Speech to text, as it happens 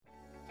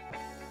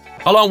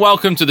Hello and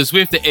welcome to the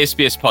Zwift the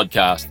SBS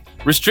podcast.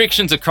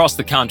 Restrictions across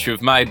the country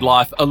have made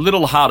life a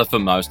little harder for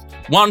most.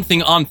 One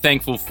thing I'm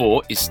thankful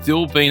for is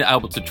still being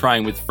able to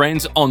train with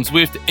friends on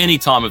Zwift any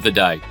time of the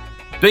day.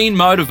 Being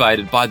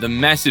motivated by the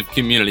massive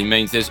community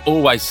means there's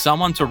always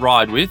someone to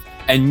ride with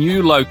and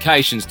new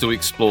locations to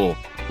explore,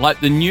 like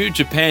the new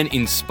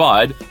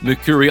Japan-inspired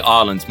Makuri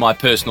Islands, my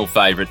personal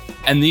favourite,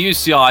 and the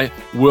UCI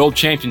World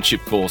Championship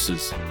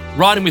courses.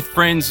 Riding with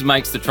friends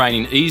makes the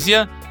training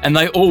easier, and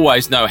they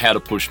always know how to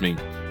push me.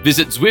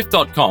 Visit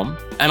Zwift.com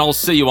and I'll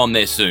see you on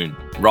there soon.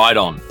 Ride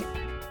on.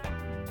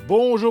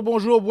 Bonjour,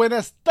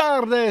 buenas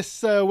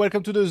tardes.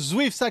 Welcome to the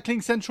Zwift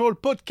Cycling Central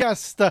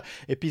podcast,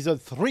 episode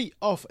 3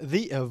 of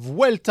the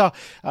Vuelta.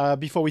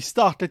 Before we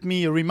start, let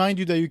me remind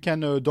you that you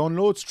can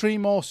download,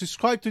 stream or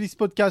subscribe to this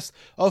podcast,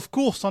 of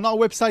course, on our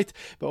website,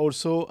 but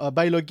also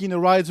by logging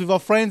rides with our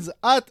friends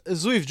at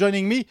Zwift.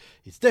 Joining me,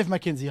 it's Dave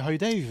McKenzie. How are you,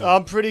 Dave?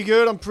 I'm pretty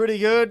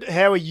good.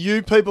 How are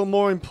you people,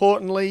 more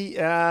importantly?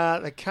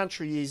 The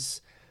country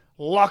is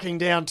locking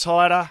down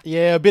tighter.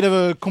 Yeah, a bit of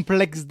a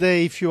complex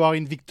day if you are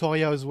in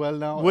Victoria as well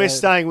now. We're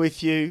staying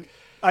with you.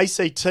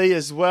 ACT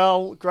as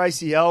well,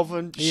 Gracie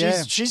Alvin.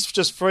 She's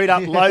just freed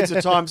up loads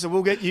of time, so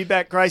we'll get you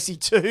back, Gracie,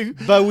 too.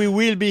 But we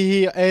will be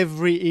here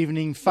every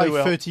evening,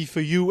 5:30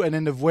 for you, and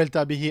then the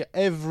Vuelta be here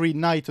every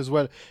night as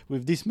well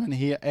with this man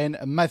here and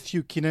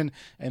Matthew Kinnan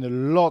and a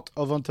lot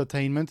of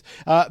entertainment.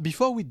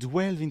 Before we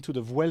delve into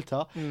the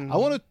Vuelta, I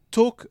want to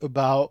talk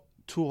about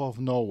Tour of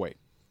Norway.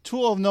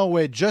 Tour of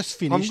Norway just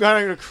finished.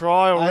 I'm going to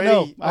cry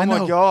already. I know.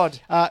 My God.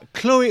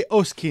 Chloe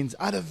Hoskins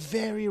had a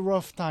very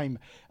rough time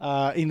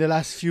in the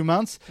last few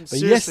months.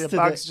 Seriously, a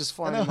bug's just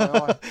flying in my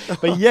eye.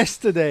 But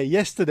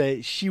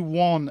yesterday, she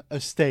won a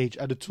stage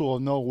at the Tour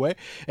of Norway.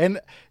 And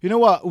you know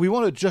what? We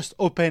want to just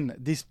open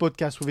this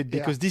podcast with it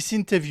because this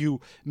interview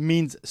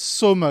means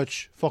so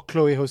much for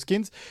Chloe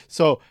Hoskins.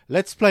 So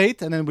let's play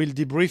it and then we'll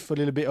debrief a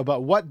little bit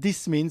about what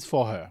this means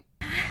for her.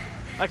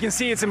 I can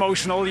see it's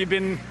emotional. You've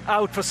been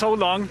out for so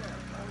long.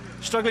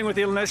 Struggling with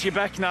illness, you're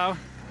back now.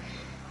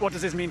 What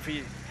does this mean for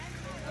you?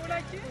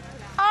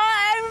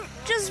 I'm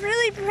just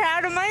really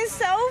proud of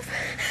myself,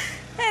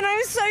 and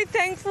I'm so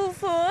thankful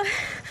for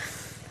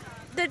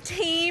the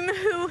team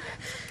who,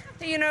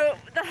 the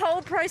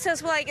whole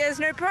process, like, there's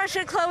no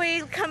pressure,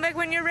 Chloe, come back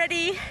when you're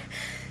ready.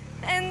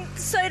 And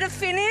so to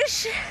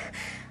finish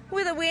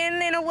with a win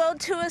in a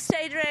World Tour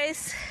stage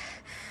race,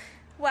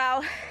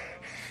 wow.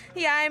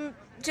 Yeah,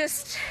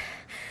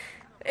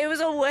 it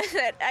was all worth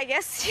it, I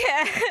guess,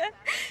 yeah.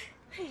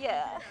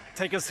 Yeah.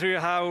 Take us through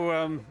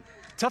how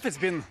tough it's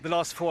been the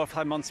last 4 or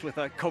 5 months with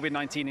a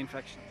COVID-19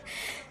 infection.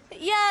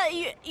 Yeah,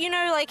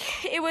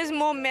 it was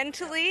more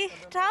mentally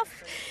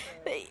tough.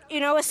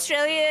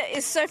 Australia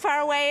is so far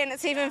away and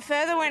it's even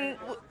further when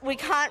we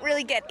can't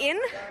really get in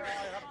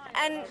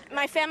and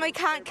my family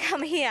can't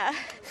come here.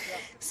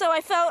 So I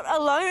felt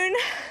alone,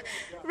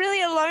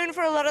 really alone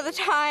for a lot of the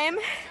time.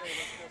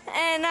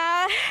 And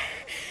I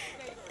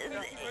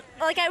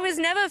was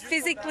never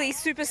physically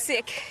super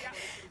sick,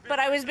 but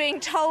I was being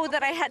told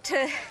that I had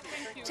to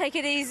take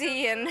it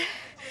easy and...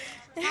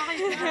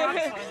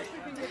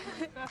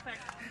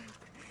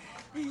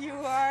 You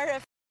are a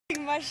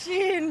f***ing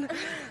machine.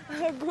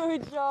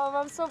 Good job.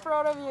 I'm so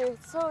proud of you.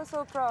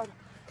 So proud.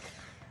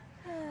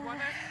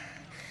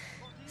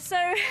 So,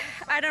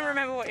 I don't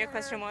remember what your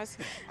question was.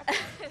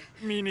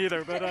 Me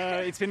neither, but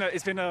it's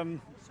been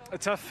a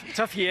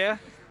tough year.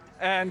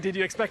 And did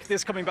you expect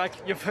this coming back,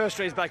 your first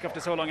race back after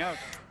so long out?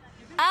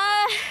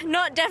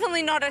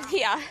 Definitely not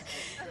here.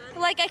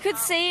 I could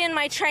see in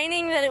my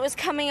training that it was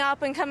coming up,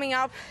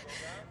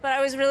 but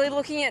I was really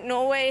looking at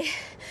Norway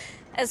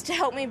as to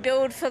help me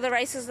build for the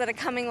races that are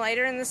coming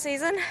later in the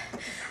season.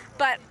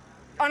 But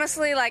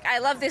honestly, I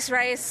love this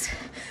race.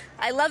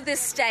 I love this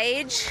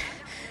stage.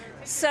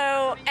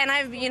 So, and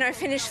I've,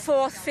 finished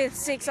 4th, 5th,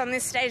 6th on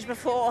this stage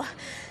before.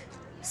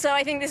 So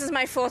I think this is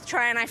my 4th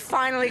try and I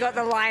finally got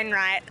the line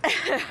right.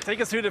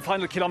 Take us through the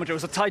final kilometre. It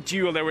was a tight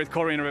duel there with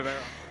Corinne Rivera.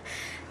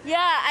 Yeah,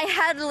 I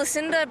had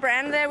Lucinda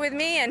Brand there with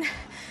me and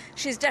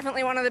she's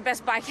definitely one of the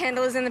best bike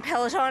handlers in the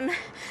peloton.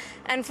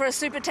 And for a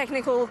super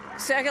technical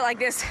circuit like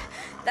this,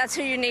 that's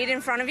who you need in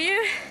front of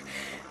you.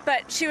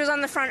 But she was on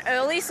the front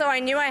early, so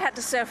I knew I had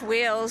to surf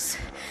wheels.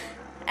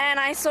 And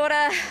I sort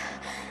of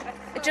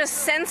just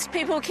sensed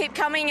people keep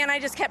coming and I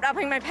just kept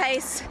upping my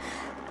pace.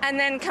 And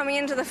then coming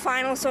into the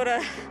final sort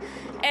of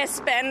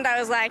S-bend, I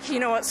was like, you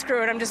know what,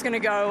 screw it, I'm just going to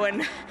go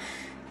and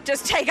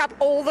just take up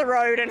all the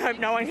road and hope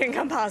no one can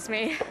come past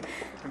me.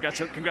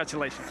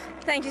 Congratulations.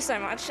 Thank you so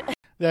much.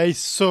 There is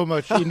so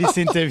much in this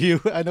interview.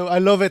 I know, I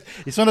love it.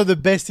 It's one of the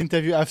best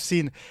interviews I've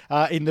seen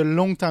in the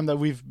long time that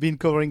we've been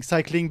covering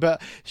cycling. But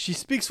she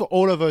speaks for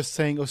all of us,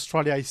 saying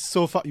Australia is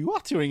so far. You are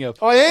tearing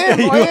up. I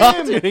am.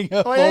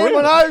 I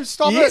know.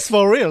 Stop it. Yes,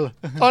 for real.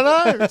 I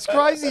know. It's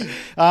crazy.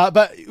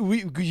 But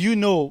you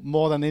know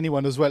more than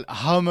anyone as well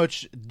how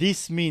much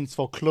this means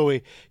for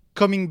Chloe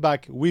coming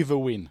back with a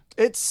win.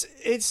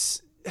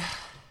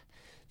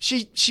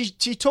 She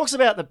talks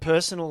about the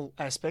personal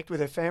aspect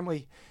with her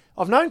family.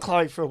 I've known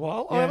Chloe for a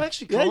while. Yeah. I'm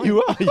actually Yeah, crying.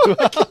 you are.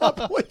 I can't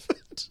believe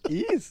it. He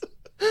is.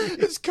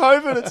 It's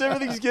COVID. It's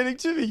everything's getting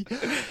to me.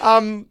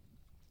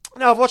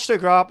 No, I've watched her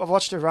grow up. I've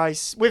watched her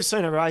race. We've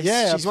seen her race.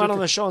 Yeah, she's won on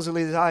the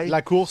Champs-Elysees. La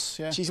course,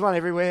 yeah. She's won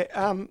everywhere.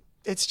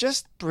 It's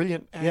just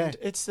brilliant, and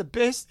it's the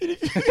best.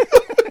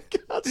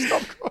 Can't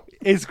stop crying.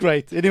 It's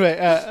great. Anyway,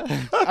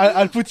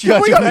 I'll put you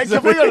out.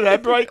 Have we got an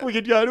ad break we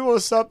could go to or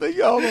something?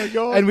 Oh my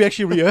God. And we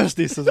actually rehearsed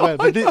this as well.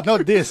 But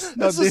not this.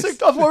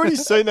 I've already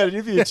seen that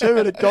interview too,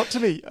 and it got to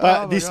me.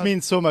 But this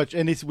means so much,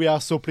 and we are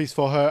so pleased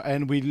for her,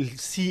 and we'll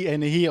see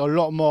and hear a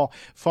lot more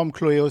from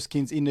Chloe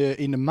Hoskins in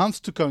the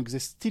months to come, because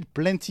there's still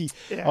plenty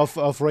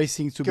of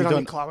racing to be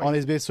done on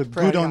SBS. So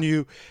good on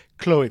you,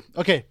 Chloe.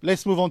 Okay,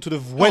 let's move on to the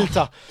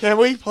Vuelta. Can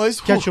we,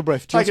 please? Catch your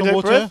breath. Drink some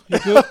water. You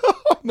good?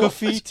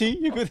 Coffee, tea,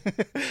 you good?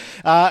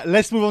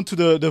 Let's move on to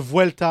the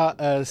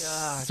Vuelta.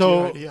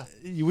 So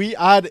we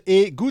had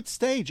a good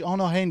stage on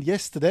our hand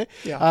yesterday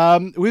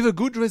with a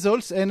good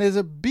results, and there's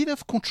a bit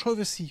of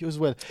controversy as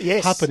well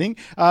happening.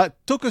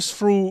 Talk us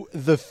through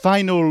the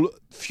final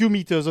few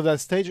meters of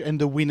that stage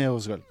and the winner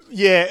as well.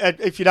 Yeah,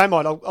 if you don't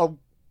mind, I'll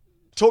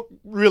talk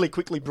really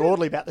quickly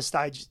broadly about the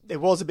stage. There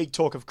was a big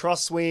talk of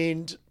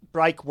crosswind,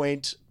 break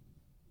went.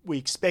 We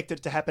expected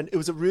it to happen. It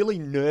was a really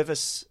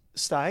nervous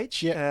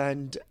stage,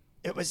 and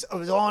it was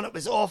on, it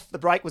was off. The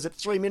break was at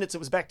 3 minutes. It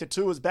was back to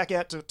 2. It was back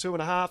out to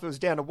 2.5. It was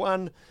down to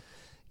 1.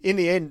 In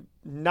the end,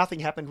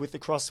 nothing happened with the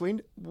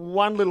crosswind.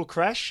 One little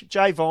crash.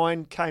 Jay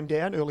Vine came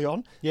down early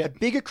on. A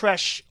bigger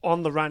crash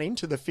on the run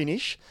into the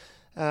finish.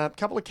 A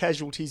couple of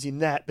casualties in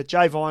that, but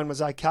Jay Vine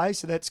was okay,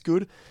 so that's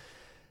good.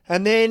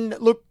 And then,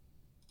 look,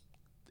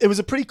 it was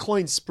a pretty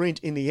clean sprint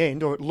in the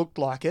end, or it looked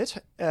like it.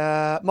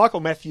 Michael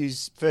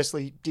Matthews,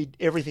 firstly, did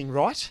everything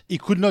right. He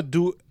could not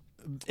do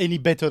any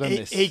better than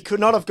this. He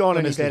could not have gone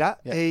Honestly, any better.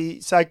 yeah.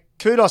 So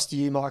kudos to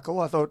you, Michael.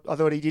 I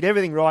thought he did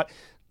everything right.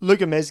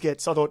 Luka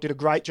Mezgec, I thought, did a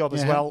great job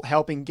as well,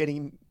 helping getting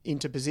him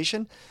into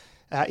position.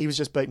 He was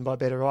just beaten by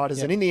better riders.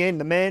 Yeah. And in the end,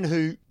 the man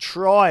who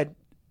tried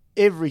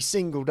every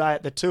single day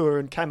at the Tour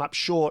and came up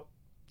short,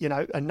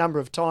 a number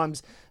of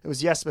times, it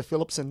was Jasper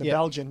Philipsen, the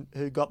Belgian,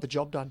 who got the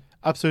job done.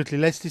 Absolutely.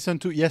 Let's listen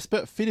to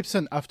Jasper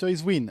Philipsen after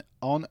his win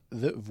on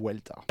the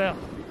Vuelta.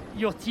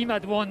 Your team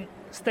had won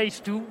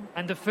stage 2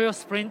 and the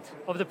first sprint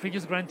of the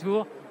previous Grand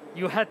Tour.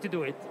 You had to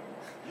do it.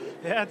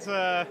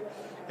 Yeah,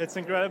 it's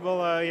incredible.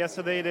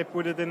 Yesterday they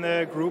put it in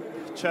the group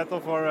chat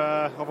of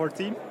our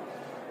team.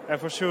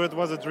 For sure it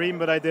was a dream,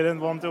 but I didn't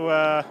want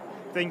to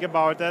think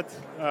about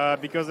that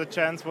because the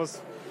chance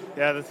was,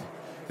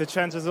 the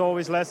chance is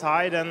always less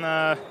high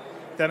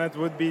than it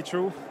would be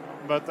true.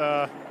 But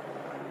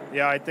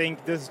I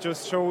think this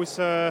just shows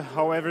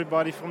how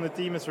everybody from the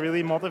team is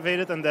really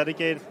motivated and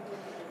dedicated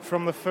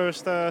from the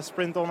first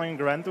sprint on in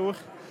Grand Tour.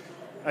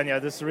 And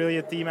this is really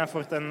a team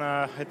effort, and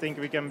I think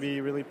we can be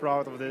really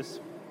proud of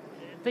this.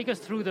 Take us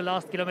through the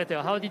last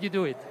kilometer. How did you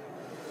do it?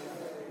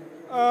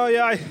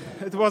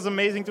 It was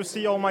amazing to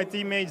see all my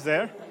teammates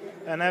there,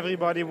 and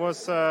everybody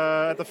was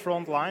at the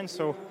front line.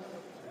 So,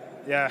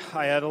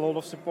 I had a lot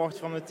of support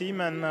from the team,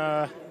 and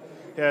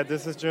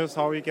this is just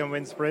how you can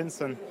win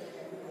sprints. And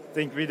I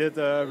think we did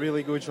a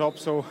really good job.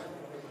 So,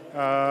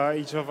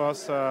 each of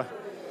us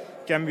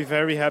can be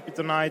very happy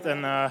tonight,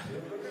 and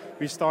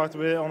we start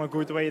on a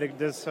good way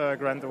this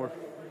Grand Tour.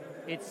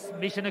 It's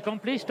mission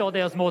accomplished, or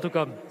there's more to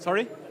come?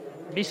 Sorry?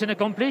 Mission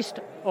accomplished,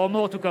 or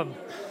more to come?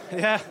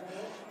 Yeah,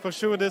 for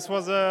sure. This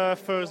was a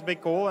first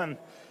big goal, and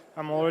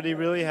I'm already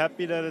really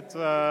happy that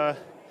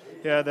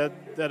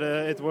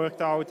it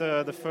worked out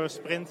the first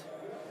sprint.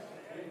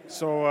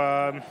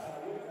 So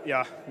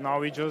now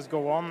we just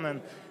go on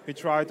and we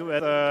try to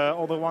add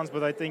other ones.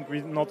 But I think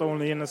we not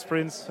only in the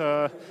sprints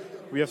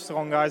we have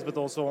strong guys, but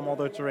also on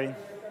other terrain.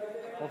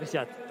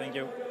 Proficiat. Thank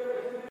you.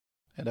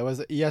 And that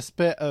was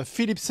Jasper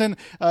Philipsen.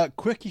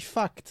 Quirky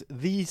fact,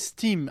 this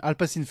team,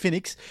 Alpecin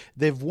Phoenix,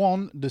 they've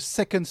won the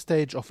second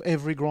stage of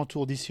every Grand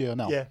Tour this year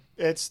now. Yeah,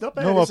 it's not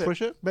bad, no more is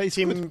pressure, but it's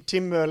good.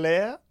 Tim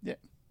Merlier, Yeah.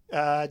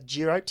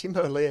 Tim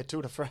Merlier,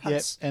 Tour de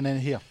France. Yeah, and then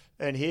here.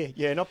 And here,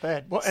 yeah, not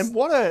bad. And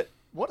what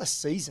a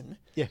season.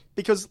 Yeah.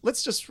 Because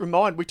let's just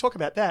remind, we talk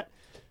about that,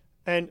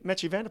 and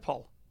Mathieu van der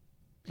Poel.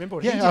 Remember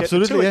what he did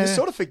absolutely, at the Tour? yeah, You yeah.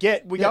 sort of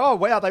forget. We go, oh,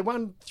 wow, they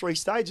won 3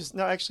 stages.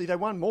 No, actually, they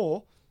won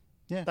more.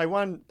 Yeah. They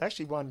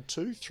actually won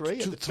 2, 3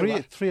 at the three Tour.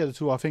 at the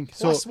Tour, I think.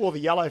 Plus wore the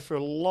yellow for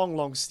a long,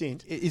 long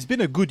stint. It's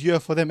been a good year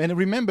for them. And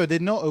remember, they're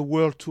not a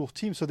World Tour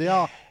team, so they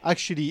are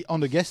actually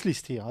on the guest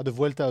list here at the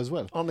Vuelta as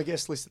well. On the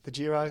guest list at the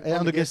Giro. And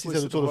on the guest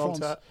list at the Tour de France.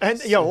 Vuelta.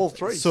 And, all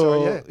 3.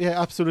 So,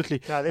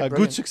 absolutely. No, they're good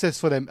brilliant. success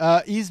for them.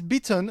 He's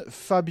beaten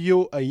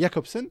Fabio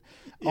Jakobsen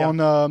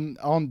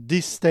on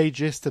this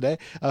stage yesterday.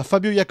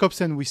 Fabio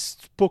Jakobsen, we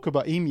spoke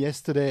about him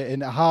yesterday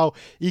and how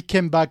he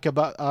came back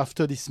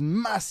after this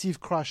massive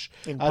crash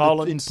in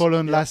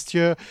Poland last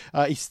year.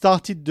 He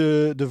started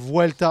the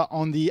Vuelta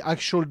on the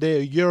actual day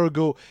a year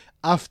ago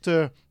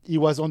after he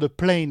was on the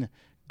plane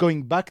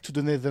going back to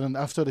the Netherlands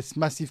after this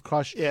massive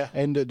crash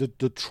and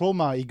the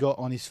trauma he got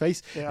on his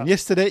face. Yeah. And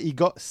yesterday he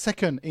got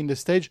second in the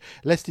stage.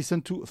 Let's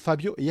listen to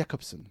Fabio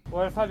Jakobsen.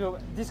 Well, Fabio,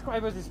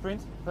 describe us the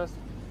sprint first.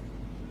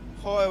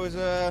 Oh, it was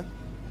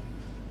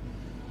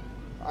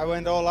I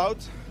went all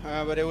out,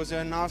 but it was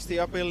a nasty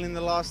uphill in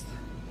the last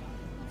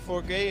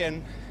 4K,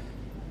 and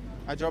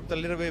I dropped a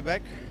little bit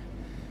back,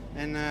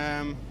 and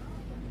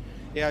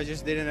I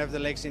just didn't have the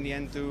legs in the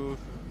end to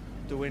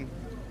win.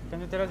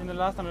 Can you tell us in the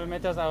last 100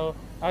 meters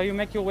how you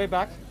make your way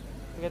back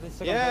to get the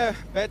second place?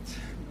 Bet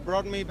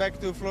brought me back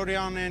to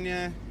Florian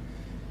and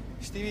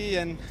Stevie,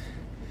 and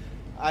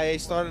I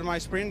started my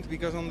sprint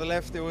because on the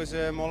left there was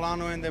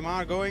Molano and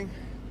Demar going,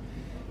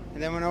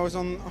 and then when I was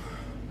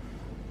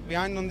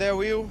behind on their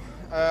wheel,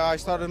 I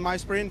started my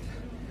sprint,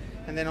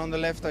 and then on the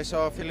left I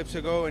saw Phillips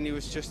go, and he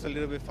was just a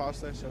little bit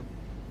faster. So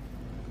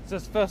it's the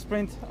first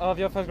sprint of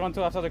your first Grand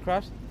Tour after the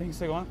crash. Being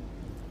second,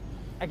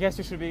 I guess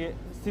you should be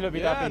still a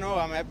bit happy. Yeah, no,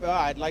 I'm happy.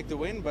 I'd like to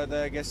win, but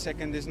I guess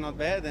second is not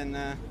bad,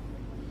 and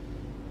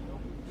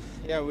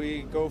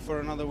we go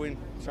for another win.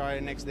 Try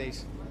next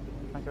days.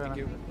 Thank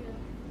you.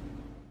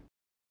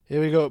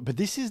 Here we go. But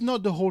this is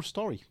not the whole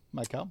story,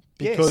 Michael.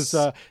 Because,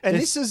 yes. And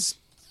this has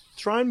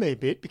thrown me a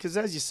bit because,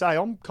 as you say,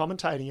 I'm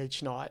commentating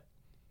each night.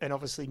 And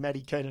obviously,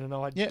 Maddie Keenan and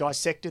I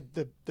dissected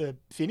the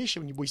finish.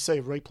 And we see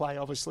a replay,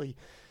 obviously,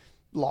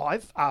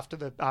 live after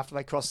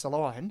they cross the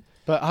line.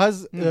 But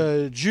as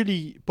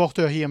Julie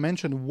Porter here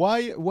mentioned,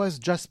 why was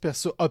Jasper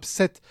so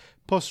upset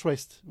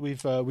post-race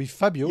with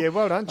Fabio? Yeah,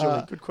 well done,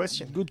 Julie. Good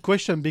question. Good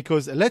question,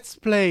 because let's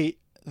play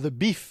the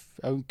beef.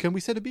 Can we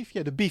say the beef?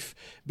 Yeah, the beef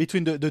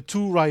between the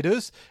two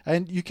riders.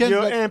 And you can...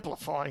 You're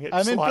amplifying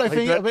it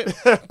slightly.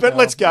 But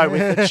let's go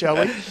with it, shall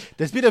we?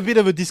 There's been a bit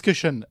of a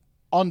discussion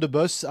on the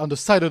bus, on the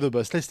side of the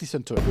bus. Let's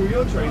listen to it. For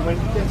your train, when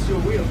it gets your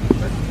wheel,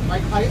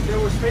 there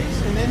was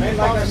space, and then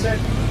like I said,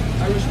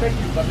 I respect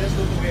you, but that's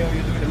not the way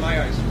you do it in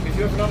my eyes. If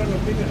you have another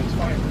opinion, it's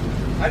fine.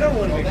 I don't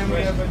want to make then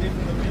we have a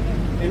different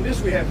opinion. In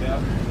this we have,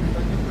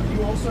 but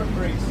you also have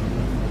grace.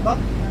 But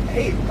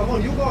hey, come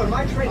on, you go on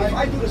my train. If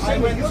I do the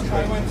same with your train.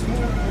 I went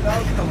smooth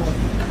without. Come on,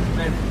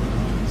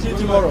 man. See you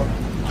tomorrow.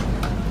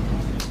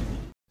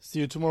 See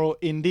you tomorrow,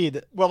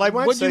 indeed. Well, they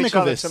won't what see each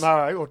other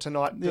tomorrow or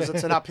tonight because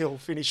it's an uphill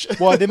finish.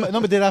 Well,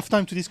 but they'll have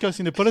time to discuss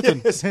in the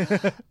peloton. Yes.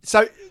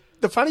 So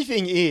the funny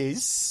thing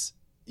is,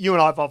 you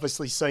and I have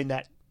obviously seen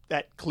that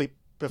clip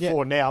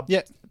before now.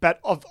 Yeah. But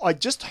I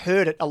just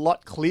heard it a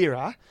lot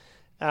clearer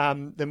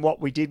than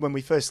what we did when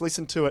we first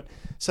listened to it.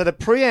 So the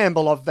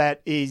preamble of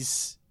that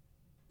is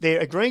they're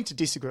agreeing to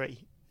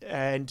disagree.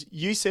 And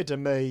you said to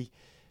me,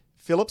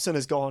 Philipsen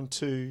has gone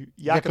to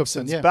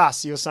Jakobsen's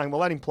bus. You're saying,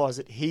 well, that implies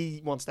that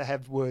he wants to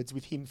have words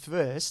with him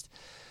first.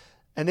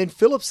 And then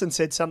Philipsen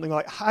said something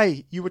like,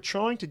 hey, you were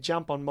trying to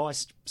jump on my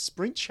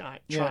sprint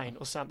train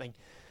or something.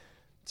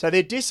 So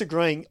they're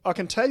disagreeing. I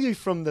can tell you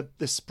from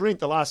the sprint,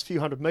 the last few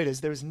hundred metres,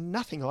 there was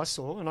nothing I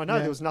saw. And I know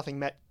there was nothing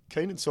Matt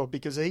Keenan saw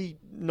because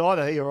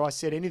neither he or I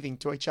said anything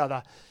to each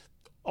other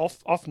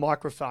off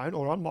microphone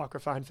or on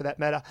microphone for that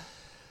matter.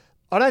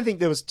 I don't think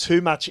there was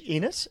too much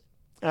in it.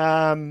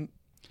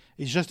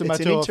 It's just a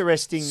matter an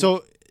interesting...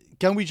 So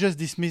can we just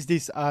dismiss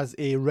this as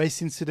a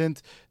race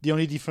incident? The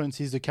only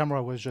difference is the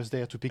camera was just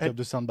there to pick up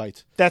the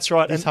soundbite. That's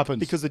right. This happens.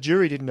 Because the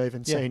jury didn't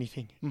even see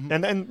anything. Mm-hmm.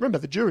 And remember,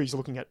 the jury's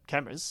looking at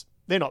cameras.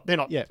 They're not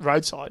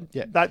roadside.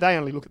 Yeah. They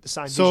only look at the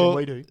same vision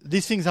we do.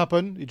 These things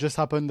happen. It just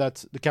happened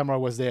that the camera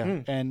was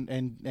there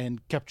and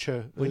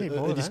capture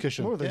a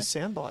discussion. More of these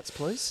sound bites,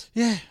 please.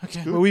 Yeah,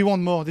 okay. Well, we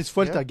want more. This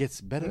Vuelta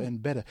gets better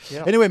and better.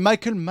 Yeah. Anyway,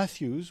 Michael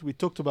Matthews, we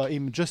talked about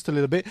him just a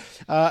little bit.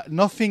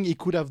 Nothing he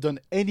could have done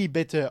any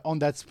better on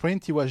that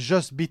sprint. He was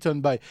just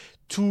beaten by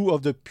two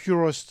of the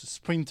purest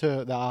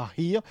sprinters that are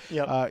here.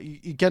 Yep.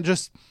 You can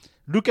just...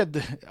 look at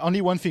only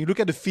one thing. Look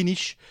at the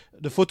finish,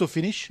 the photo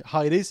finish,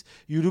 how it is.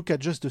 You look at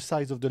just the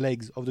size of the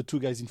legs of the two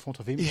guys in front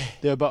of him. Yeah.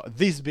 They're about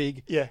this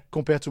big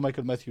compared to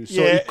Michael Matthews.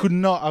 So he could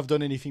not have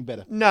done anything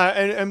better. No,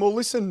 and we'll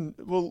listen.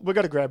 We've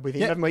got to grab with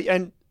him, haven't we?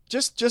 And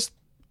just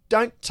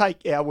don't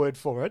take our word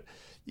for it.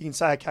 You can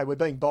say, okay, we're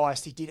being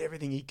biased. He did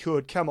everything he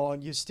could. Come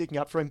on, you're sticking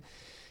up for him.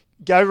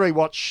 Go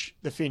rewatch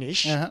the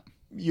finish. Uh-huh.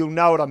 You'll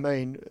know what I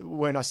mean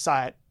when I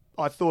say it.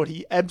 I thought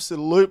he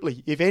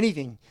absolutely, if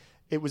anything...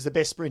 it was the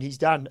best sprint he's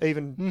done,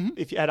 even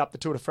if you add up the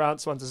Tour de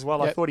France ones as well.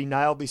 Yep. I thought he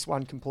nailed this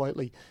one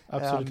completely.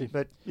 Absolutely.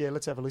 But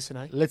let's have a listen,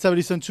 eh? Let's have a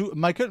listen to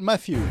Michael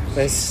Matthews.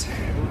 There's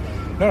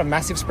not a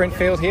massive sprint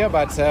field here,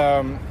 but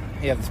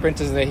the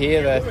sprinters that are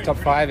here, the top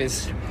five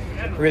is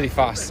really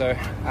fast. So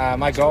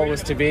my goal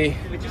was to be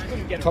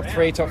top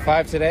 3, top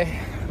 5 today.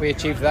 We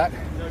achieved that.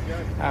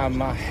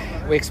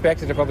 We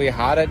expected probably a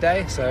harder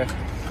day, so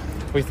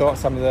we thought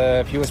some of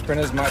the fewer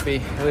sprinters might be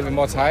a little bit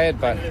more tired,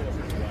 but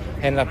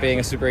ended up being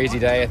a super easy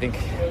day. I think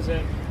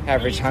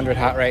average 100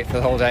 heart rate for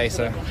the whole day.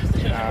 So,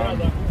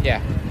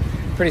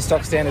 pretty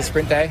stock standard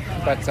sprint day.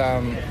 But,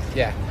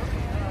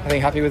 I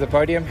think happy with the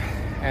podium.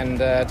 And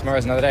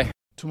tomorrow's another day.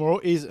 Tomorrow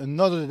is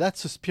another day.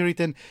 That's the spirit.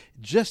 And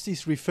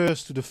justice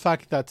refers to the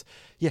fact that,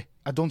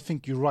 I don't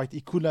think you're right.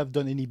 He couldn't have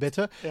done any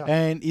better. Yeah.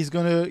 And he's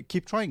going to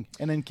keep trying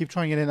and then keep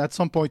trying. And then at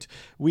some point,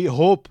 we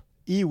hope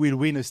he will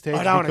win a stage.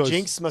 I don't want to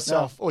jinx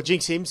myself or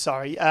jinx him,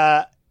 sorry.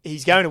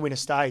 He's going to win a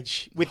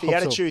stage with the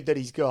attitude that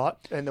he's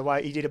got and the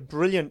way he did a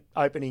brilliant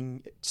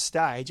opening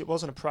stage. It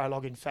wasn't a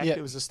prologue, in fact.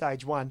 It was a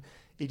stage 1.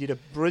 He did a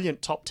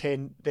brilliant top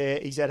 10 there.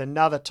 He's had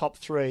another top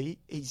 3.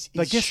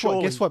 But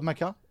guess what,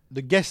 Maka?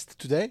 The guest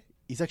today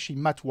is actually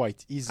Matt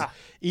White. He's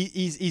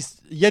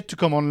yet to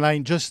come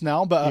online just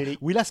now,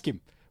 but we'll ask him.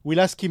 We'll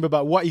ask him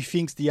about what he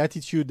thinks, the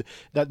attitude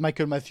that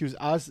Michael Matthews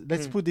has.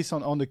 Let's put this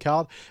on the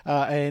card,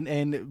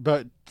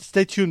 but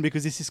stay tuned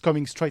because this is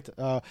coming straight in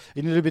a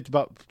little bit,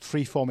 about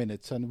 3-4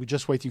 minutes, and we're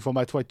just waiting for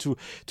Matt White to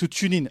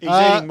tune in. He's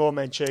eating more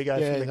manchego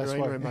from the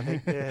green room, I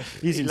think. Yeah.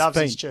 He loves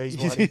Spain. his cheese.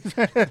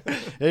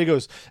 There he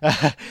goes.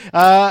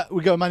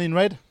 We got a man in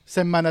red,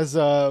 same man as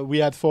we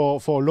had for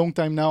a long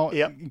time now,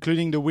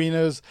 including the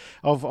winners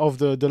of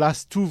the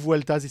last 2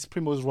 Vueltas. It's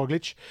Primož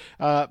Roglič.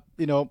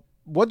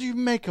 What do you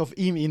make of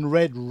him in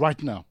red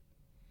right now?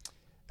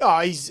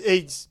 Oh,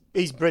 he's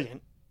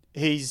brilliant.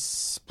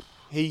 He's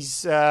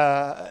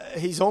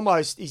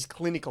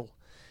clinical.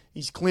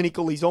 He's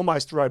clinical. He's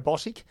almost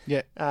robotic.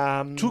 Yeah.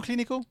 Too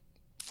clinical?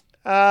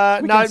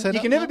 No, you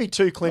can never be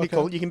too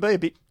clinical. Okay. You can be a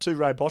bit too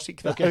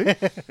robotic, though. Okay.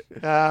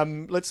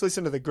 Let's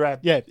listen to the grab.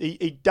 Yeah.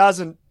 He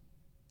doesn't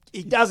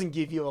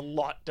give you a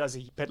lot, does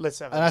he? But let's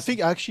have. I think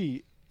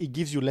actually he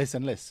gives you less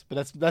and less.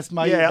 But that's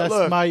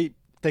my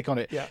take on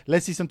it. Yeah.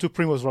 Let's listen to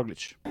Primož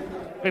Roglič.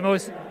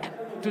 Primož,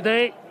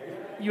 today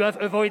you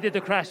have avoided the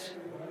crash.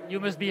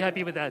 You must be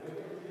happy with that.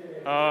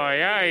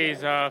 Yeah,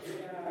 he's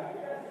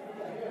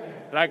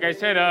like I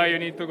said, you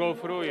need to go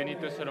through, you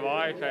need to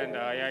survive, and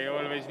you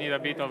always need a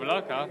bit of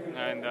luck.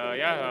 And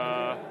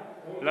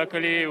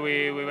luckily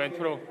we went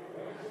through.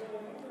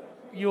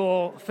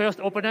 Your first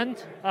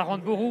opponent,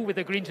 Aaron Buru, with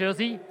the green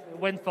jersey,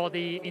 went for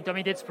the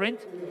intermediate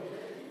sprint.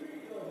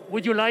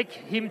 Would you like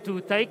him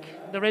to take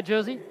the red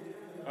jersey?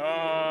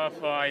 I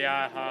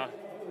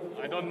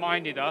don't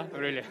mind it,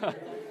 really.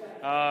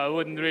 I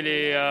wouldn't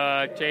really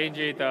change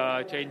it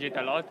a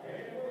lot.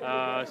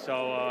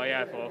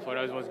 For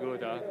us was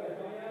good.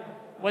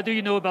 What do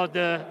you know about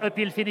the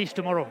uphill finish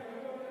tomorrow?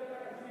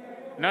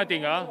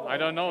 Nothing, I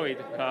don't know it.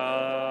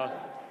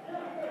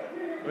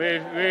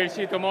 We'll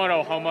see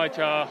tomorrow how much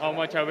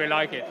I will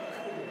like it.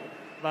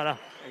 Voilà.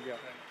 Thank you.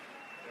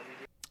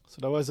 So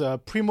that was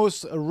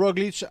Primož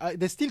Roglič.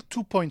 There's still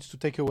 2 points to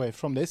take away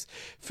from this.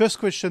 First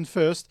question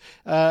first.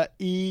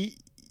 He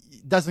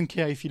doesn't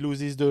care if he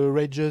loses the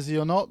red jersey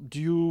or not.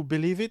 Do you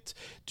believe it?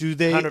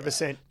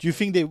 100%. Do you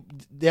think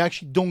they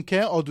actually don't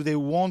care, or do they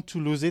want to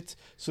lose it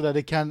so that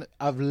they can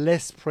have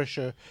less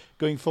pressure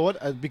going forward?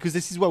 Because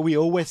this is what we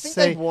always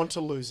say. They want to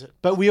lose it.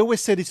 But we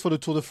always say this for the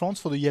Tour de France,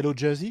 for the yellow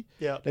jersey.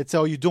 Yeah. Let's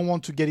say you don't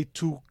want to get it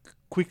too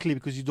quickly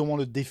because you don't want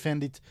to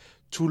defend it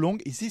too long.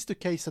 Is this the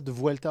case at the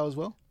Vuelta as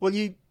well? Well,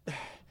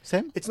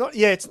 same? It's not.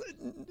 Yeah, it's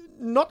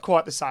not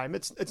quite the same.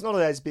 It's not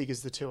as big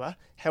as the Tour.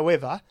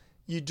 However,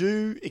 you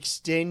do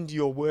extend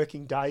your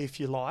working day, if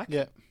you like,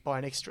 by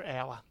an extra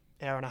hour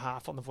and a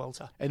half on the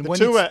Vuelta. And the when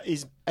Tour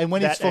is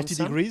when it's 40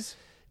 degrees,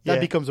 that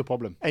becomes a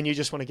problem. And you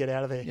just want to get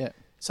out of there. Yeah.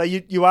 So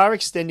you are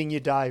extending your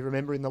day.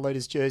 Remember, in the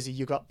leader's jersey,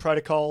 you've got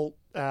protocol,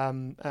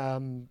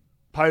 podium.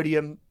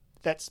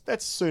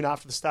 That's soon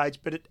after the stage,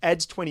 but it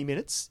adds 20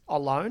 minutes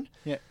alone.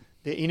 Yeah.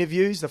 The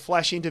interviews, the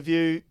flash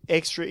interview,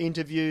 extra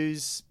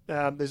interviews.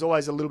 There's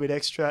always a little bit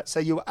extra. So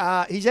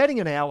he's adding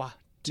an hour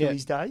to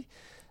his day.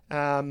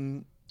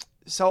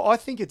 So I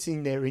think it's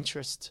in their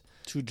interest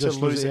to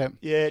lose it.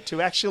 Yeah,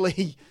 to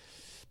actually...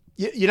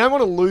 You don't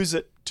want to lose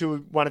it to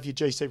one of your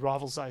GC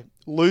rivals, though.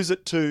 Lose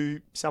it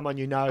to someone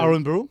you know.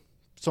 Aaron Buru?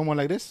 Someone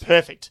like this?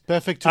 Perfect.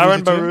 To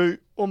Aaron Buru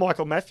or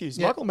Michael Matthews.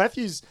 Yeah. Michael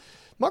Matthews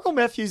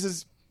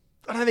is...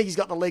 I don't think he's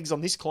got the legs on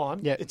this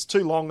climb. Yeah. It's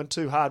too long and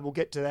too hard. We'll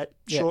get to that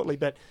shortly,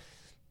 but...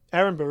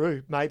 Aaron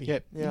Buru,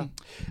 maybe. Yeah.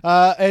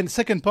 And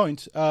second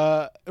point,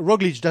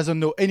 Roglič doesn't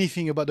know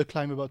anything about the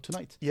climb about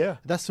tonight. Yeah.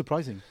 That's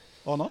surprising,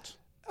 or not?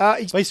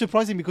 But it's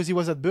surprising because he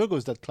was at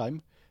Burgos that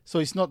climb, so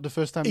it's not the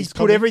first time he's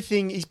put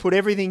everything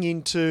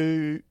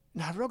into.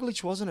 No,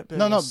 Roglič wasn't at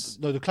Burgos.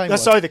 No, the climb. No,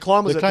 was. Sorry, the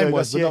climb was the at climb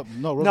Burgos. Was, yeah.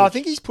 No, I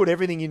think he's put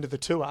everything into the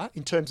Tour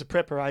in terms of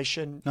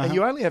preparation, and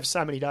you only have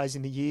so many days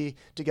in the year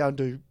to go and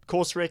do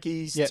course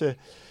recce's.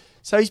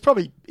 So he's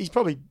probably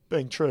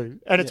being true,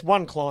 and it's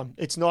one climb.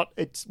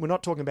 We're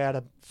not talking about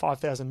a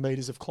 5,000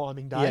 meters of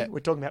climbing day. Yeah. We're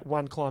talking about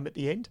one climb at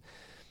the end.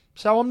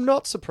 So I'm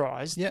not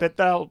surprised, but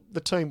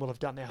the team will have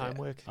done their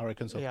homework. I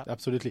reckon so. Yeah.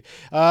 Absolutely.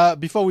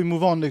 Before we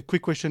move on, a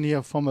quick question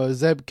here from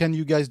Zeb. Can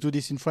you guys do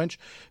this in French?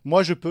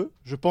 Moi, je peux.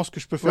 Je pense que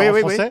je peux faire en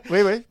français.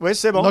 Oui,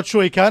 c'est bon. Not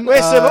sure he can. Oui,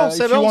 c'est bon,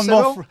 c'est bon.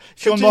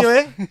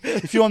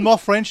 If you want more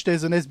French,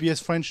 there's an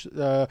SBS French.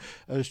 I'll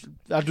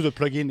do the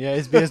plug-in. Yeah,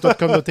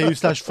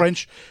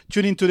 sbs.com.au/French.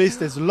 Tune into this.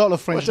 There's a lot of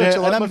French there.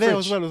 And I'm there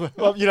as well.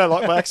 Well, you don't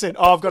like my accent.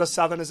 Oh, I've got a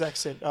Southerner's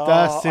accent. Oh,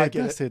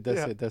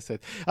 That's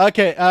it.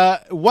 Okay,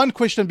 one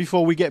question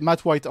before we get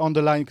Matt White on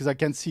the line, because I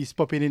can see he's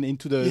popping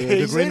into the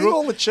he's green eating room.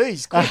 all the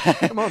cheese.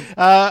 Come on.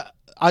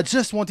 I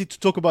just wanted to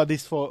talk about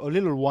this for a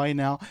little while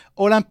now.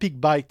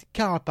 Olympic bike,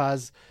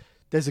 Carapaz.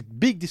 There's a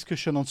big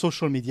discussion on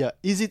social media.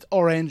 Is it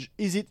orange?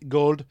 Is it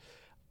gold?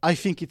 I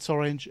think it's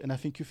orange, and I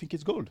think you think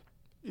it's gold.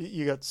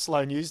 You got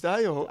slow news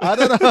day? Or I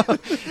don't know.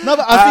 No,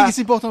 but I think it's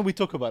important we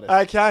talk about it.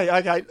 Okay.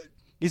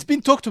 It's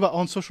been talked about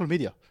on social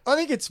media. I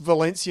think it's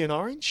Valencian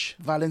orange.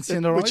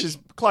 Valencian orange? Which is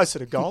closer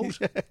to gold,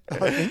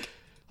 I think.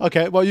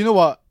 Okay, well, you know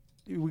what?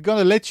 We're going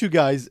to let you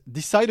guys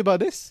decide about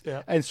this.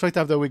 Yeah. And straight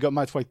after, we got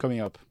Matt White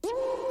coming up.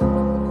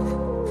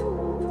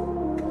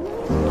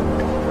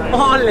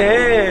 Ole!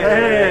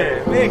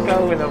 Me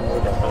cago en la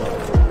puta.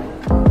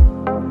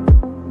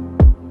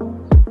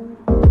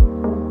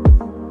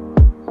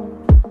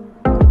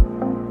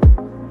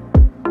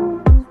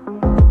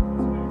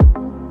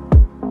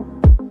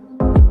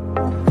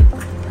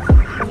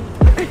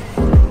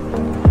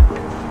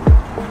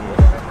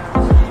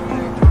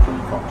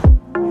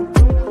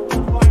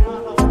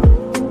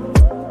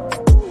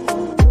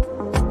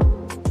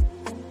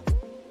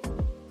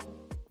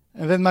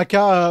 And then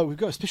Maka, we've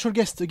got a special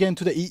guest again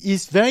today. He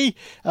is very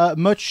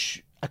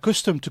much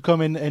accustomed to come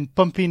in and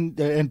pumping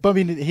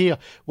it here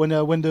when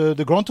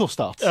the Grand Tour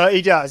starts.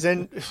 He does,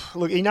 and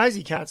look, he knows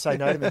he can't say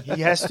no to me.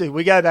 He has to.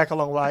 We go back a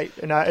long way,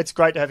 and it's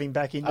great to have him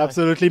back in.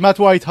 Absolutely, Matt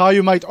White. How are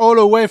you, mate? All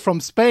the way from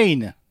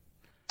Spain.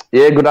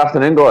 Yeah, good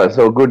afternoon, guys.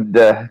 So good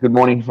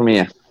morning from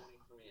here.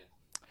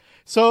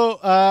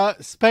 So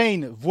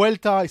Spain,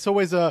 Vuelta, is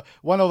always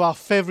one of our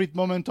favorite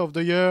moments of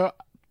the year.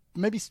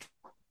 Maybe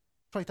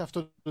straight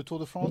after the Tour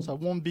de France. I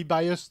won't be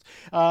biased.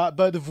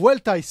 But the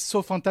Vuelta is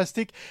so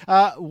fantastic.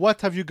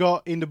 What have you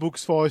got in the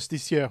books for us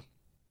this year?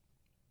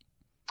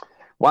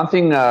 One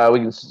thing we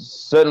can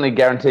certainly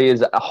guarantee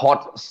is a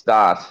hot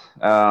start.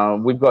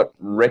 We've got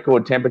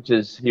record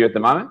temperatures here at the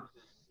moment.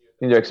 I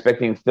think they're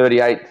expecting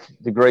 38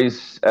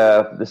 degrees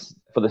for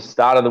the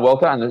start of the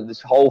Vuelta, and this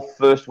whole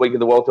first week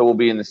of the Vuelta will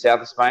be in the south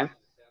of Spain.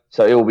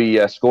 So it will be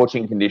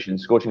scorching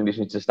conditions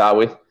to start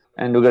with.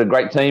 And we've got a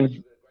great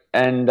team,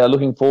 and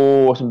looking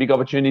for some big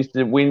opportunities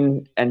to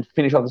win and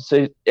finish off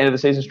the end of the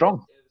season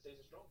strong.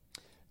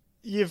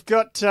 You've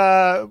got,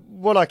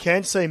 what I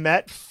can see,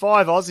 Matt,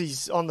 5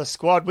 Aussies on the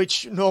squad,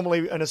 which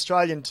normally an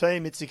Australian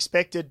team, it's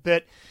expected.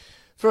 But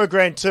for a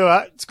Grand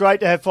Tour, it's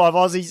great to have 5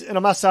 Aussies. And I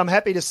must say, I'm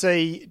happy to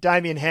see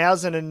Damien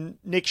Hausen and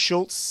Nick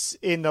Schultz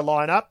in the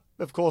lineup.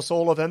 Of course,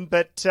 all of them.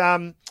 But,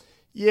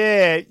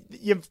 yeah,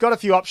 you've got a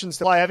few options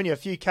to play, haven't you? A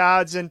few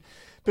cards and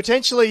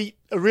potentially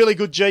a really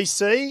good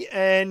GC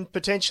and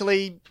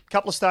potentially a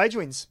couple of stage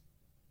wins.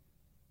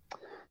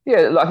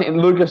 Yeah, I think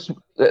Lucas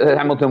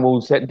Hamilton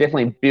will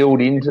definitely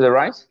build into the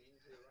race.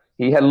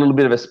 He had a little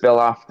bit of a spell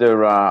after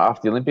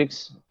the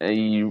Olympics.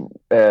 He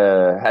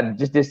had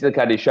just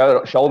dislocated his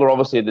shoulder,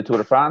 obviously, at the Tour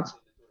de France.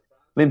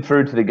 Limped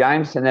through to the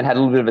Games and then had a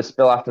little bit of a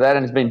spell after that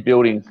and has been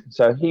building.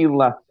 So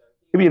he'll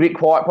be a bit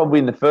quiet probably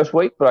in the first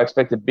week, but I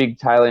expect a big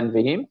tail end for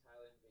him.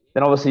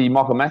 Then obviously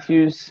Michael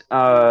Matthews.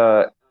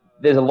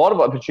 There's a lot of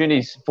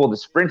opportunities for the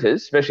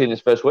sprinters, especially in this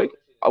first week.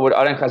 I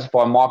don't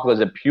classify Michael as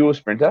a pure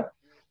sprinter,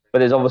 but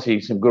there's obviously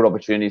some good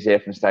opportunities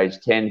there from stage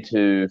 10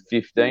 to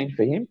 15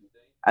 for him.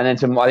 And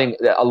then I think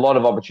a lot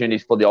of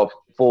opportunities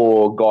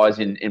for guys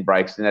in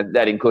breaks. And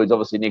that includes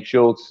obviously Nick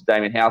Schultz,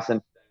 Damien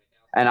Hausen,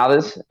 and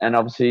others. And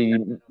obviously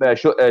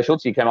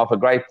Schultz came off a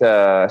great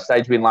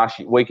stage win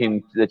last week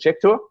in the Czech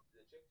Tour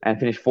and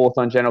finished 4th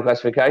on general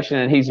classification.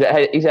 And he's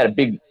had a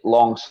big,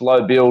 long,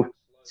 slow build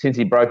since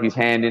he broke his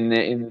hand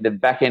in the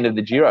back end of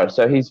the Giro.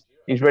 So he's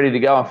ready to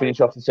go and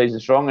finish off the season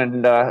strong.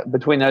 And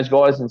between those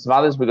guys and some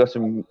others, we've got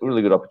some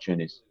really good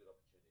opportunities.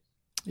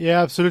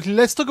 Yeah, absolutely.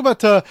 Let's talk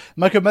about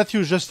Michael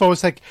Matthews just for a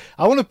sec.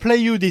 I want to play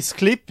you this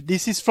clip.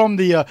 This is from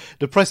the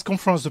press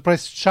conference, the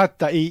press chat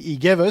that he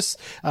gave us.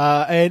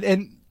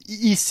 And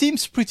he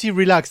seems pretty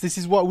relaxed. This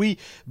is what we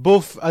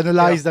both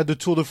analysed at the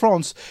Tour de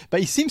France.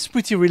 But he seems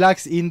pretty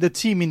relaxed in the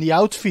team, in the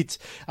outfit.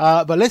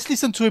 But let's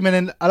listen to him and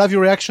then I'll have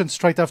your reaction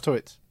straight after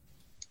it.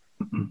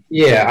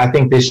 Yeah, I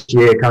think this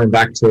year coming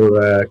back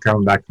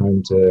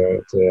home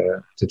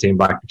to Team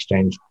Bike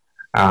Exchange,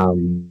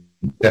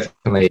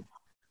 definitely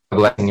a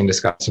blessing in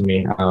disguise for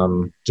me.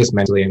 Just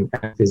mentally and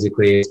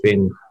physically, it's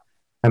been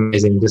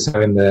amazing. Just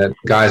having the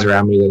guys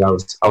around me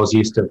that I was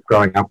used to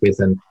growing up with,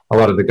 and a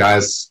lot of the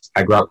guys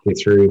I grew up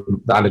with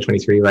through the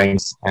under-23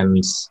 ranks.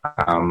 And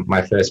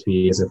my first few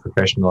years as a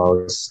professional, I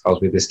was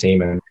with this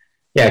team, and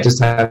yeah, just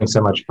having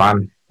so much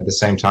fun at the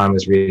same time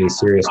as really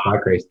serious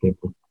bike racing.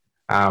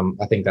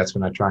 I think that's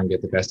when I try and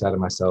get the best out of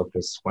myself,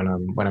 just when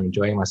I'm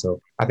enjoying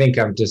myself. I think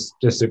I'm just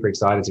super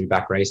excited to be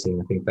back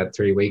racing. I think that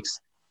 3 weeks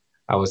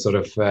I was sort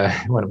of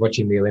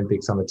watching the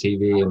Olympics on the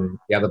TV and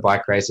the other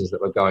bike races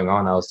that were going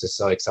on. I was just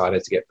so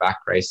excited to get back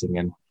racing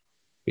and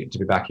to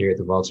be back here at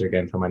the Vuelta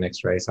again for my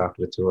next race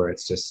after the Tour.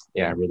 It's just,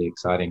 yeah, really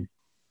exciting.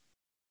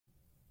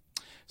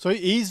 So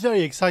he's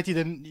very excited.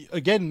 And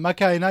again,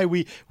 Maka and I,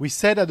 we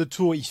said at the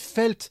Tour, he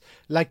felt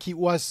like he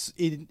was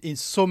in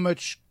so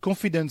much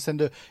confidence.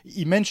 And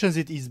he mentions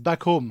it, he's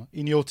back home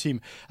in your team.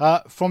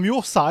 From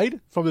your side,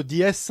 from the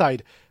DS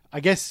side, I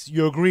guess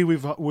you agree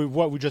with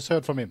what we just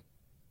heard from him.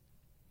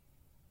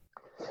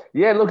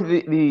 Yeah, look,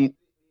 the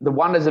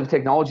wonders of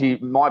technology,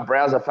 my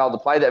browser failed to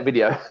play that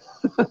video.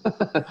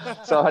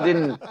 So I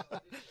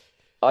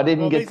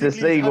didn't get to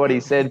see what he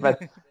said,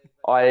 but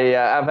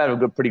I've had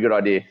a pretty good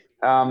idea.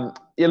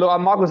 Yeah,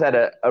 look, Michael's had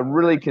a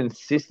really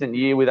consistent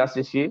year with us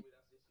this year.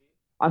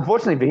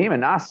 unfortunately for him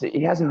and us,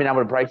 he hasn't been able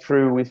to break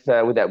through with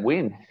that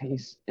win.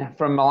 He's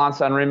from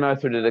Milan-San Remo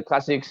through to the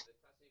Classics,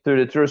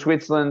 through the Tour of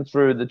Switzerland,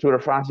 through the Tour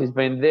de France. He's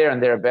been there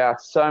and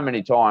thereabouts so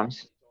many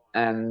times,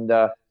 and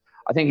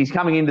I think he's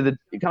coming into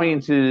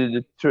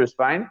the Tour of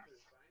Spain,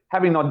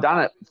 having not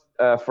done it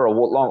for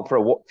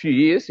a few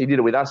years. He did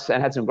it with us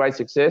and had some great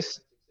success.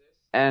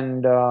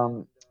 And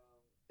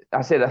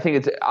I think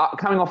it's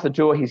coming off the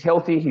tour. He's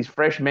healthy. He's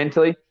fresh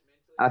mentally.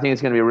 And I think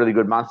it's going to be a really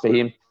good month for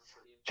him,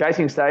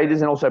 chasing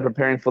stages and also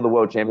preparing for the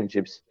World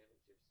Championships.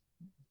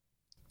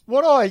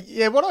 What I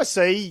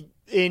see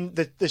in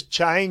the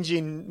change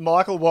in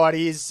Michael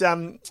Whitey is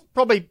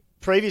probably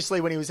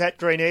previously when he was at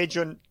Green Edge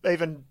and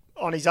even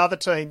on his other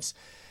teams,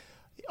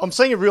 I'm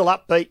seeing a real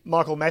upbeat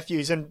Michael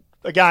Matthews. And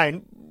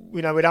again,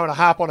 we don't want to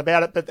harp on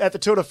about it, but at the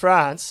Tour de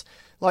France,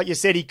 like you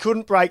said, he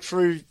couldn't break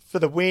through for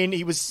the win.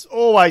 He was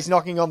always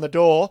knocking on the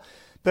door.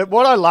 But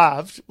what I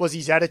loved was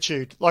his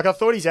attitude. Like, I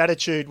thought his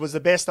attitude was the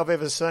best I've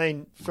ever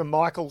seen from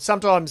Michael.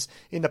 Sometimes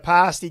in the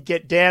past, he'd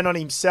get down on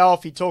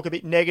himself. He'd talk a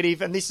bit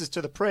negative, and this is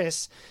to the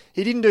press.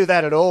 He didn't do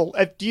that at all.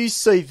 Do you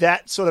see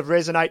that sort of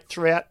resonate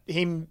throughout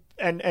him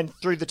and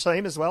through the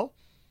team as well?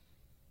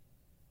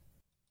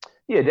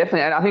 Yeah,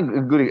 definitely. And I think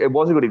it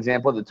was a good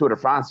example at the Tour de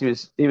France.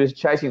 He was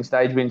chasing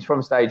stage wins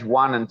from stage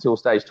 1 until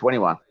stage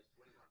 21.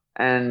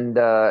 And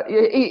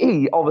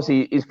he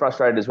obviously is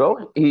frustrated as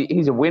well.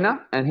 He's a winner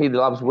and he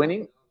loves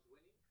winning.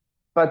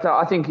 But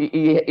I think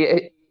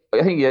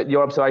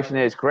your observation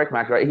there is correct,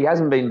 Mac. Right? He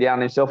hasn't been down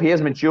on himself. He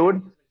has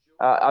matured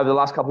over the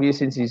last couple of years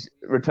since he's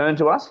returned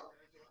to us.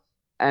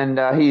 And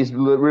he's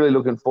really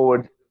looking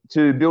forward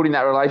to building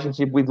that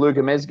relationship with Luka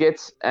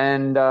Mezgec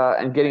and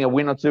getting a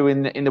win or two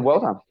in the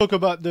Vuelta. Talk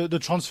about the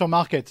transfer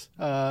market,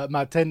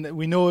 Matt, and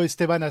we know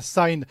Esteban has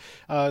signed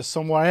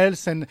somewhere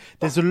else, and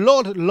there's a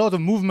lot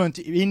of movement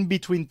in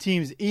between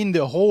teams in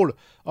the whole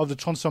of the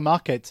transfer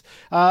market.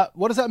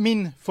 What does that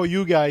mean for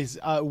you guys?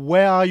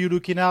 Where are you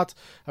looking at?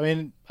 I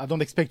mean, I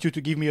don't expect you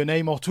to give me a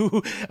name or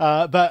two,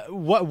 but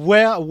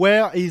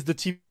where is the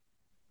team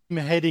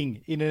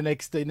heading in the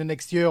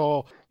next year?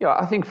 Or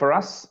I think for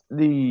us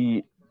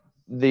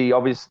the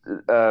obvious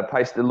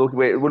place to look,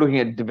 we're looking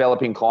at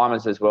developing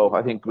climbers as well.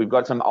 I think we've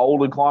got some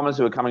older climbers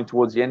who are coming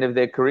towards the end of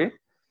their career,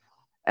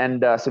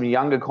 and some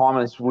younger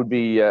climbers would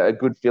be a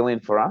good fill-in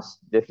for us,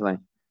 definitely.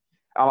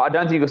 I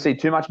don't think you'll see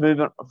too much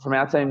movement from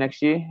our team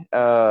next year.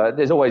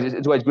 It's always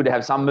good to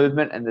have some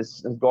movement, and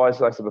there's some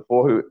guys, like I said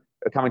before, who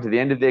are coming to the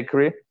end of their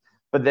career.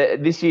 But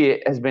this year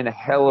has been a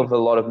hell of a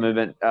lot of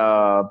movement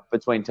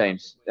between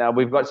teams.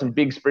 We've got some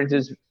big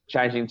sprinters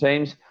changing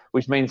teams,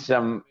 which means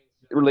some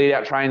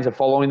lead-out trains are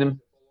following them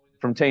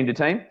from team to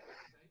team.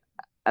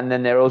 And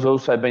then there has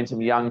also been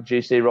some young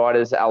GC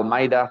riders,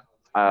 Almeida,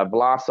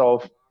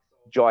 Vlasov,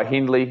 Jai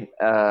Hindley,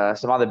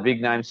 some other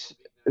big names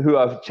who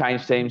have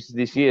changed teams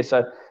this year.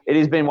 So it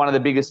has been one of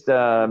the biggest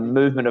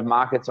movement of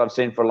markets I've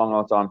seen for a long,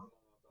 long time.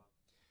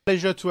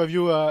 Pleasure to have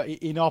you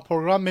in our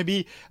program.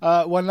 Maybe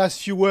one last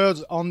few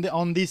words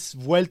on this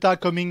Vuelta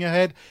coming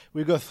ahead.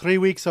 We've got 3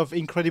 weeks of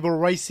incredible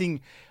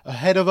racing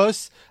ahead of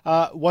us.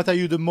 What are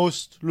you the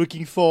most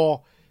looking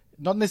for?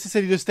 Not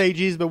necessarily the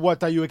stages, but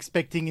what are you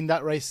expecting in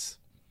that race?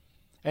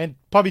 And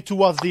probably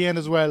towards the end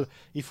as well,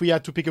 if we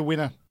had to pick a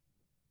winner.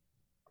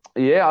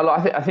 Yeah,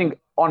 I think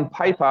on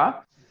paper,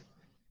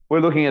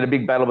 we're looking at a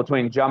big battle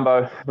between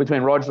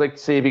Roglic to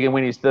see if he can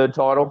win his third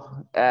title,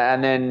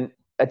 and then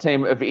a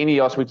team of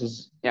Ineos, which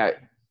is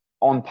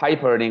on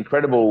paper an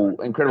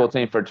incredible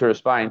team for a Tour of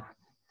Spain,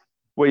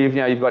 where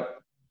you've got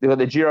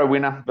the Giro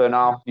winner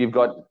Bernal, you've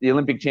got the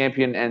Olympic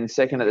champion and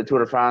second at the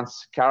Tour de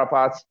France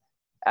Carapaz,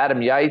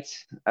 Adam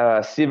Yates,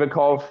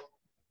 Sivakov.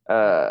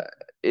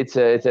 It's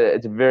a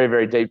very,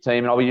 very deep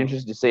team, and I'll be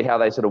interested to see how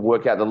they sort of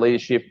work out the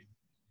leadership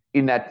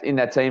in that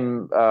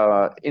team,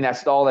 in that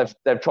style.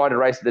 They've tried to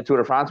race at the Tour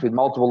de France with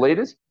multiple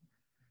leaders,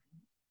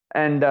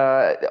 and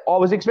I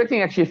was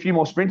expecting actually a few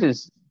more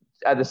sprinters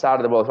at the start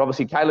of the World.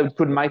 Obviously, Caleb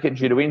couldn't make it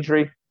due to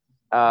injury.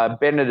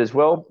 Bennett as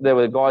well. There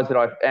were guys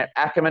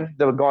Ackerman.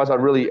 There were guys I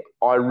really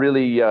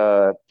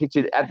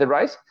pictured at the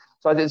race.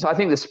 So I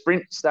think the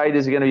sprint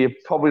stages are going to be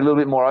probably a little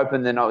bit more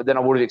open than I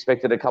would have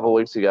expected a couple of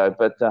weeks ago.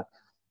 But it's going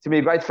to be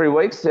a great 3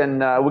 weeks,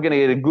 and we're going to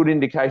get a good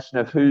indication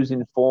of who's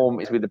in form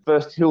with the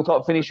first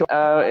hilltop finish.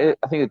 I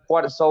think it's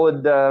quite a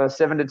solid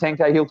 7 to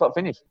 10K hilltop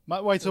finish.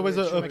 Matt White, always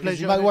a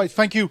pleasure. Matt White,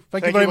 thank you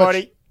very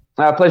much.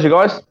 Buddy. Pleasure,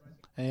 guys.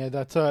 Yeah,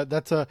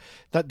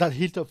 that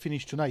hilltop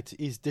finish tonight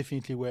is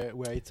definitely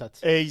where it's at.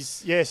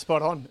 He's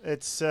spot on.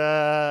 It's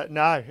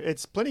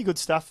it's plenty good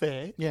stuff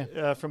there.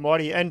 Yeah, from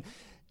Whitey, and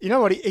you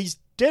know what? He's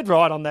dead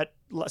right on that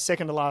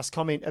second to last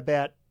comment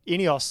about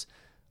Ineos.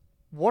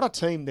 What a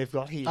team they've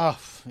got here.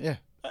 Yeah.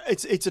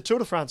 It's a Tour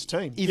de France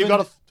team.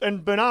 Even-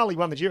 And Bernali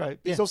won the Giro.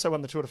 He's also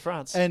won the Tour de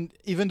France. And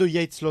even though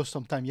Yates lost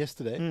some time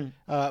yesterday,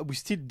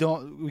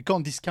 we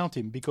can't discount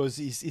him because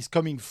he's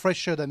coming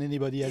fresher than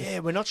anybody else. Yeah,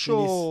 we're not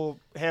sure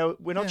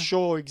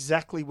sure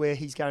exactly where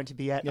he's going to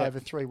be at over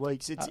 3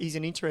 weeks. He's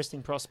an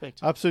interesting prospect.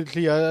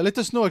 Absolutely. Let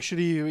us know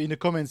actually in the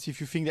comments if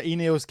you think that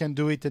Ineos can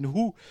do it and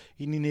who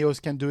in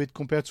Ineos can do it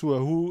compared to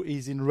who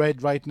is in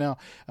red right now.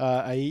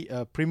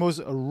 Primoz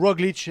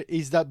Roglic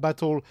is that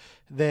battle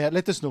there.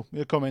 Let us know in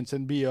the comments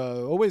and be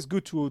always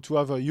good to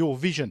have your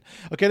vision.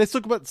 Okay, let's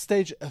talk about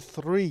stage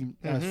 3.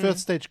 Third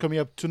stage coming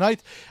up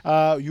tonight.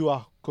 You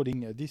are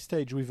calling this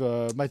stage with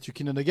Matthew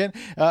Kinnon again.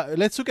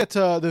 Let's look at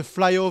the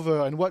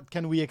flyover and what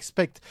can we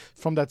expect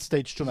from that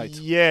stage tonight.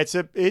 Yeah,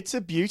 it's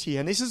a beauty,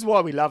 and this is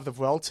why we love the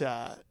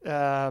Vuelta,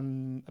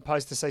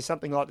 opposed to, say,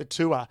 something like the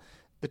Tour.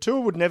 The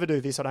Tour would never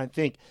do this, I don't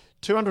think.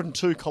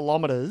 202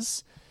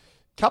 kilometres,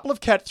 couple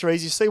of Cat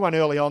 3s. You see one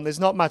early on. There's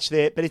not much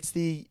there, but it's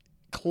the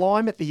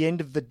climb at the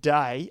end of the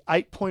day,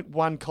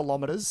 8.1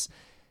 kilometres,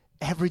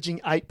 averaging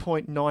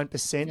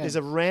 8.9%. There's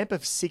a ramp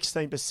of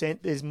 16%.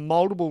 There's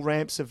multiple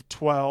ramps of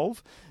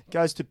 12.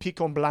 Goes to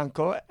Picon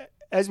Blanco.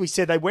 As we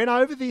said, they went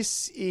over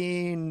this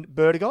in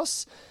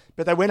Burgos,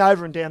 but they went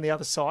over and down the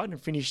other side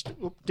and finished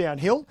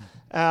downhill.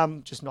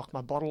 Just knocked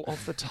my bottle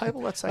off the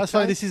table. That's okay. That's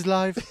fine. This is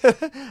live.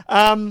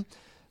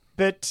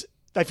 But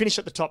they finished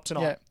at the top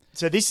tonight. Yeah.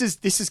 So this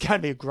is going to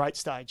be a great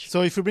stage.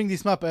 So if we bring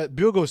this map,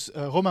 Burgos,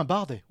 Romain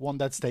Bardet won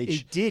that stage.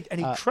 He did, and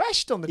he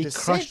crashed on the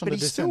descent, but he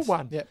still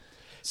won. Yeah.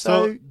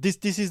 So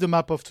this is the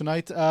map of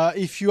tonight.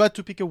 If you had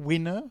to pick a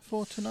winner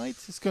for tonight,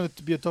 it's going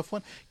to be a tough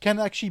one. Can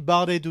actually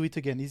Bardet do it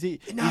again? Is he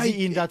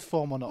in that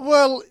form or not?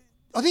 Well,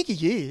 I think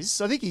he is.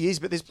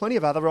 But there's plenty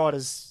of other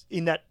riders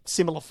in that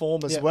similar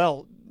form as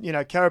well. You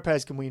know,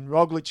 Carapaz can win.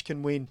 Roglic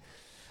can win.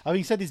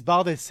 Having said this,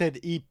 Bardet said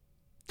he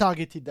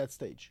targeted that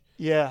stage.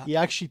 Yeah. He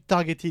actually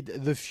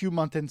targeted the few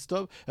mountain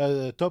top.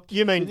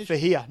 You mean finish? For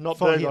here, not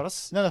for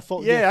Burgos? No,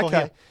 for okay.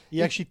 Here.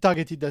 He actually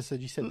targeted that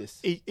stage. He said this.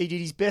 He did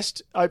his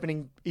best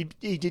opening.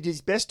 He did his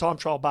best time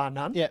trial bar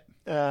none. Yeah.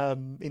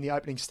 In the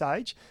opening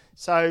stage.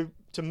 So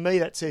to me,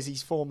 that says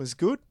his form is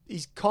good.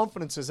 His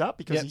confidence is up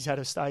because he's had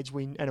a stage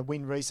win and a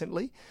win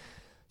recently.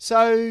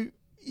 So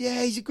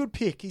yeah, he's a good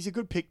pick. He's a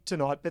good pick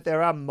tonight. But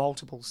there are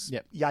multiples.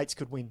 Yep. Yates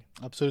could win.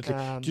 Absolutely.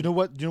 Do you know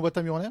what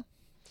time you're on now?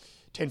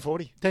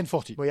 10:40.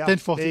 10:40. We are.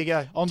 10:40. There you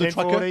go. On the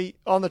tracker.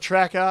 On the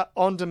tracker,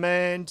 on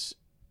demand,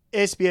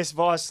 SBS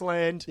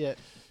Viceland. Yeah.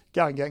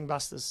 Going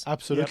gangbusters.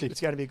 Absolutely. Yep, it's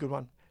going to be a good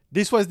one.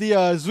 This was the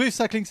Zwift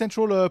Cycling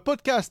Central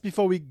podcast.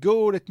 Before we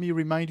go, let me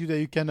remind you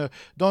that you can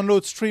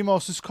download, stream, or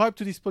subscribe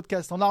to this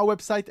podcast on our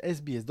website,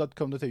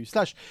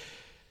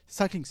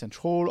 sbs.com.au/Cycling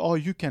Central, or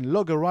you can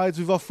log a ride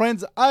with our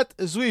friends at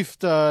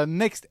Zwift.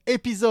 Next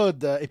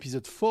episode,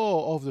 episode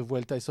 4 of the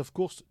Vuelta is, of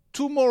course,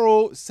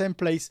 tomorrow, same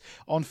place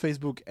on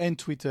Facebook and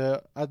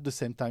Twitter at the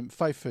same time,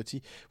 5:30,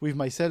 with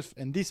myself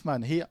and this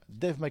man here,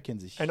 Dave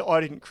McKenzie. And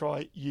I didn't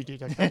cry, you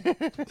did, okay?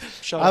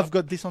 I've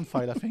got this on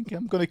file, I think.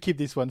 I'm going to keep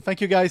this one. Thank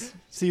you, guys.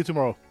 See you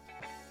tomorrow.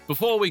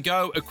 Before we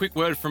go, a quick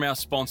word from our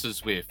sponsor,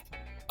 Zwift.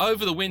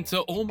 Over the winter,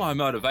 all my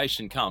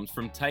motivation comes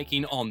from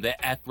taking on their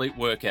athlete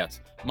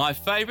workouts. My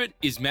favourite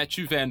is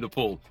Mathieu van der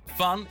Poel.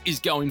 Fun is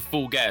going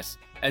full gas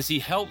as he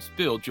helps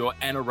build your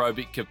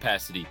anaerobic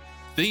capacity.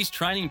 These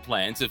training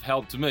plans have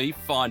helped me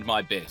find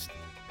my best.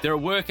 There are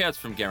workouts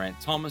from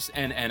Geraint Thomas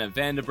and Anna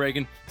van der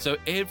Breggen, so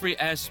every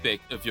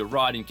aspect of your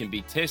riding can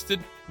be tested,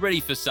 ready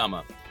for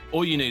summer.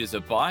 All you need is a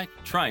bike,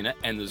 trainer,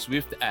 and the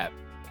Zwift app.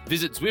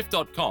 Visit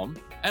Zwift.com,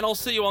 and I'll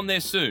see you on there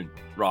soon.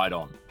 Ride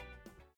on.